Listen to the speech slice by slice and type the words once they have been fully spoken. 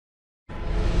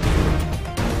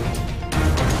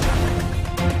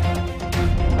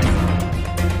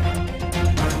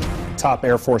Top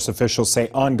Air Force officials say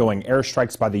ongoing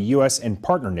airstrikes by the U.S. and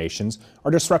partner nations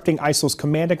are disrupting ISIL's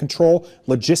command and control,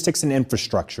 logistics, and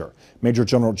infrastructure. Major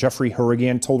General Jeffery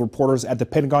Harrigian told reporters at the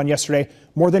Pentagon yesterday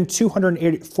more than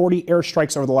 240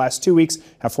 airstrikes over the last 2 weeks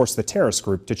have forced the terrorist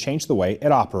group to change the way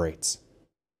it operates.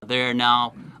 They are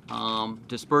now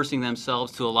dispersing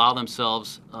themselves to allow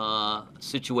themselves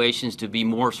situations to be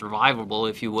more survivable,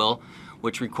 if you will,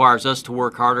 which requires us to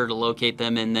work harder to locate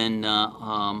them and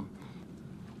then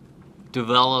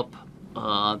develop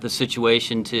the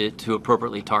situation to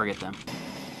appropriately target them.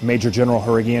 Major General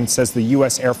Harrigian says the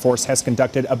U.S. Air Force has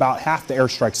conducted about half the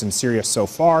airstrikes in Syria so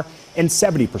far and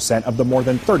 70% of the more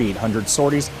than 3,800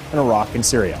 sorties in Iraq and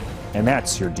Syria. And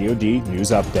that's your DoD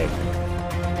News Update.